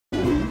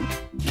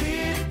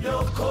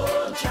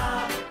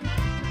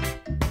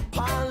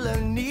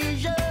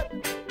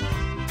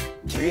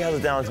Three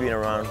Houses Down's been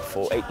around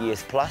for 8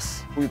 years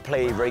plus. We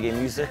play reggae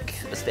music.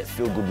 It's that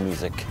feel-good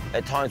music.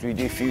 At times we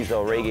do fuse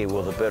our reggae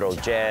with a bit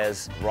of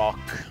jazz, rock,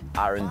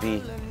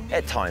 R&B.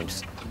 At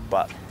times,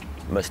 but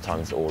most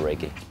times all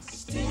reggae.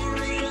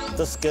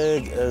 This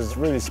gig is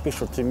really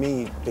special to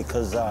me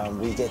because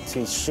we get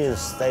to share the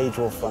stage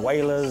with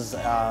Wailers,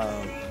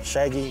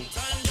 Shaggy,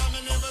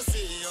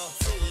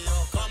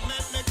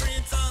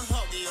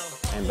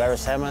 and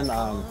Barris Hammond.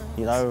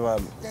 You know,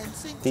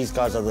 these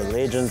guys are the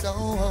legends.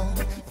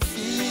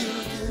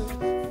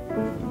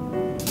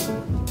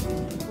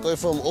 Going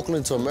from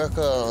Auckland to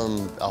America,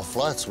 our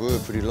flights were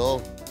pretty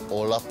long.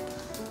 All up,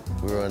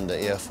 we were in the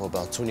air for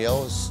about 20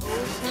 hours.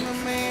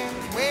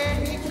 Where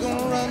you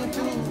gonna run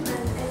to?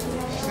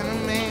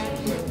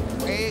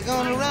 Where you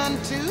gonna run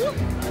to?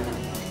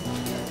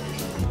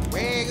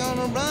 Where you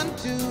gonna run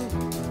to?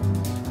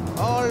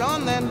 All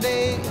on that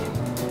day,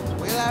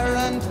 will I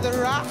run to the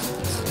rock?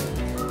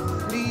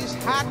 Please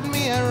hide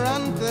me and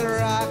run to the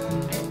rock.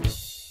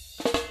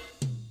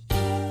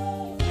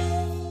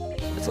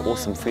 It's an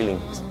awesome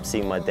feeling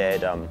seeing my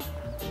dad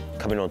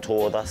coming on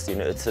tour with us. You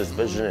know, it's his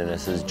vision and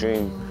it's his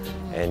dream,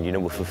 and you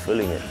know, we're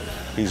fulfilling it.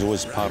 He's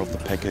always part of the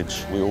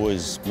package. We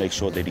always make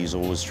sure that he's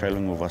always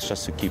traveling with us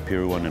just to keep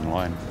everyone in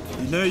line.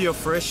 You know you're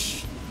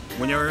fresh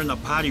when you're in a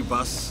party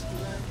bus,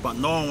 but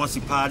no one wants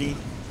to party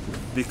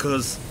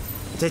because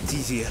that's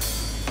easier.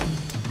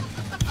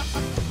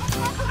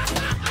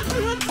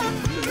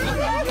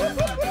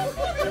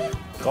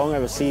 Going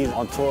overseas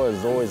on tour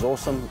is always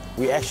awesome.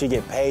 We actually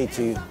get paid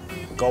to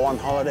go on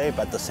holiday,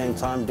 but at the same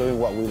time doing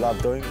what we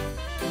love doing.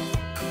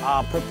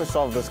 Our purpose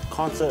of this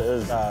concert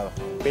is a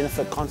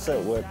benefit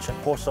concert which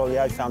Paul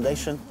Soliari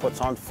Foundation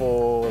puts on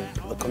for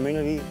the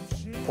community.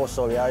 Paul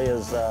Soliari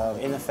is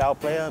an NFL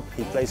player.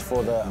 He plays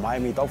for the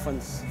Miami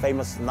Dolphins,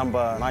 famous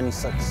number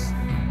 96.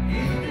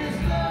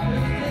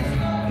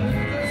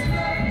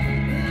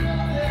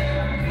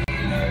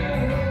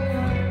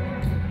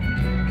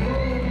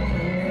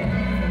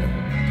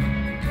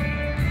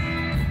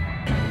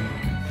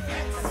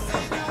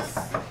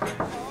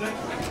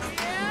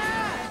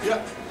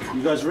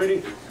 You guys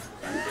ready?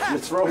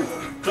 Let's roll.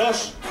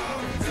 Josh,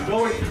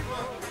 Joey,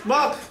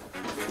 Mark,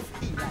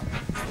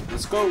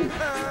 let's go. Right,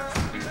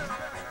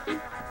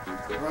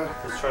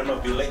 let's try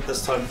not to be late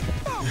this time.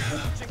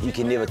 You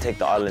can never take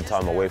the island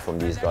time away from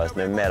these guys.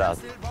 No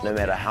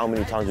matter how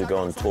many times we go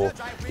on tour,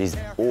 there's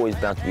always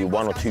bound to be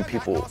one or two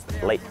people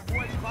late.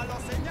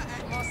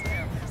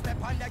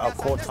 Our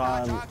call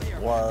time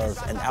was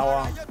an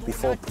hour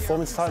before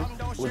performance time.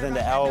 Within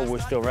the hour, we're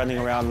still running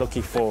around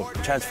looking for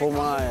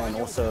transformer and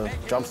also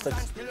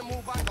drumsticks.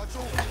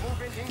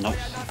 Nope.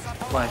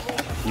 Why?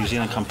 New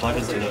Zealand can't plug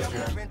into it.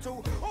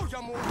 Go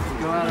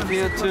out of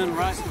here, turn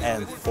right.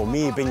 And for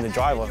me, being the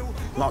driver,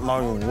 not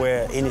knowing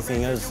where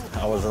anything is,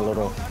 I was a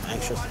little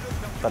anxious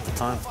at the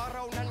time.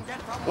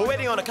 We're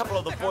waiting on a couple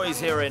of the boys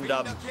here, and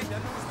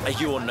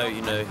as you all know,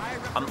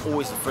 I'm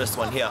always the first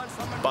one here.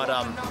 But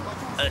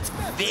it's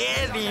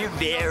very,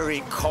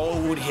 very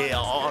cold here,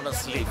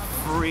 honestly,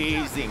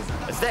 freezing.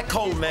 It's that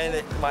cold, man,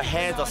 that my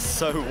hands are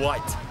so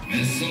white.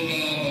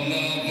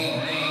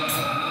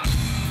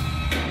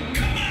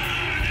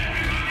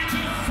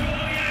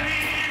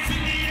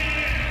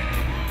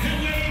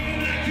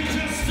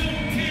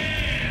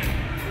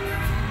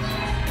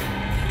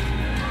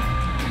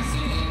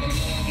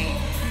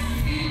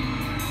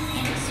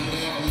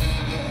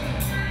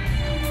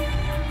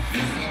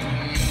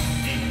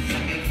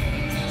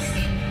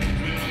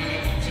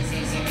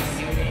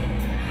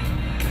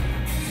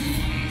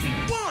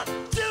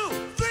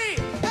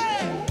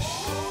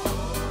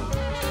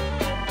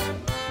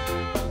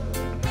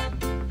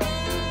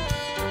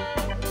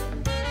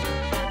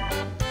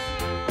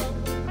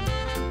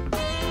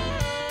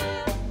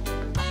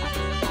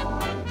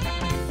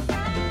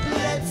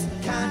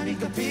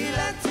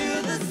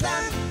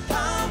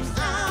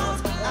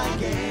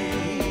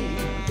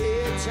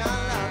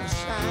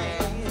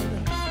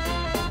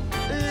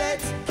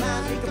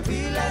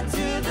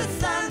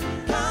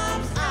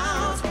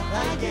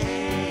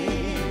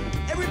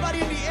 Everybody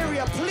in the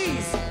area,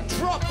 please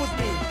drop with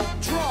me.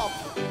 Drop.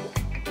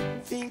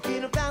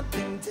 Thinking about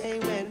the day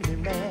when we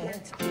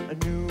met, I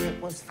knew it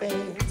was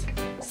fate.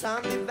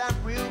 Something that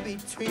real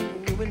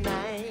between you and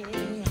I.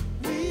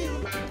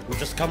 We've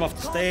just come off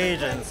the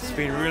stage and it's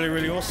been really,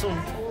 really awesome.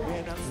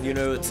 You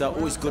know, it's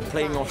always good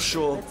playing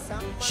offshore,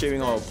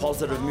 sharing our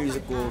positive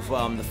music with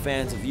the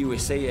fans of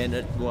USA, and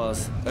it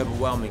was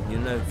overwhelming, you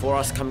know. For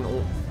us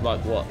coming,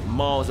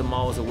 miles and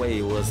miles away,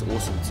 it was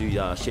awesome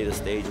to share the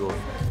stage with,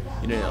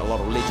 you know, a lot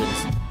of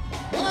legends.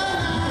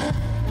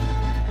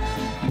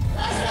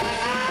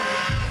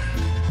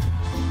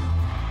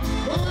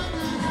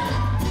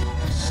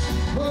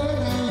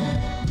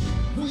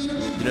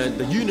 You know,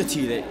 the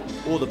unity that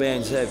all the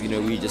bands have, you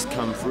know, we just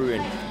come through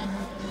and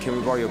can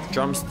we borrow your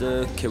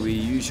drumstick, can we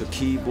use your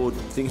keyboard,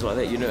 things like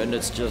that, you know, and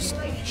it's just,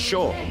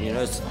 sure, you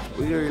know,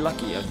 we're very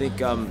lucky. I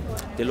think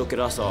they look at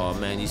us, oh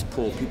man, these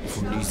poor people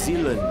from New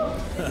Zealand,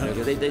 you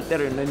know, they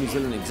don't know New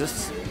Zealand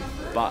exists.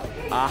 But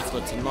after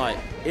tonight,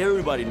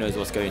 everybody knows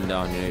what's going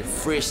down, you know.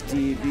 Fresh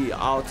TV,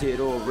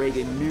 Aotearoa,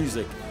 reggae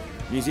music,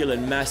 New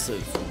Zealand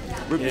massive,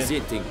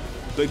 representing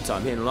big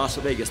time here in Las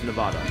Vegas,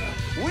 Nevada.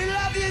 We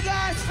love you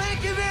guys,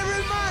 thank you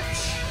very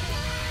much.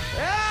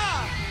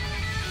 Yeah,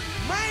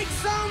 make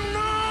some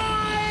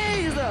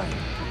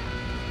noise.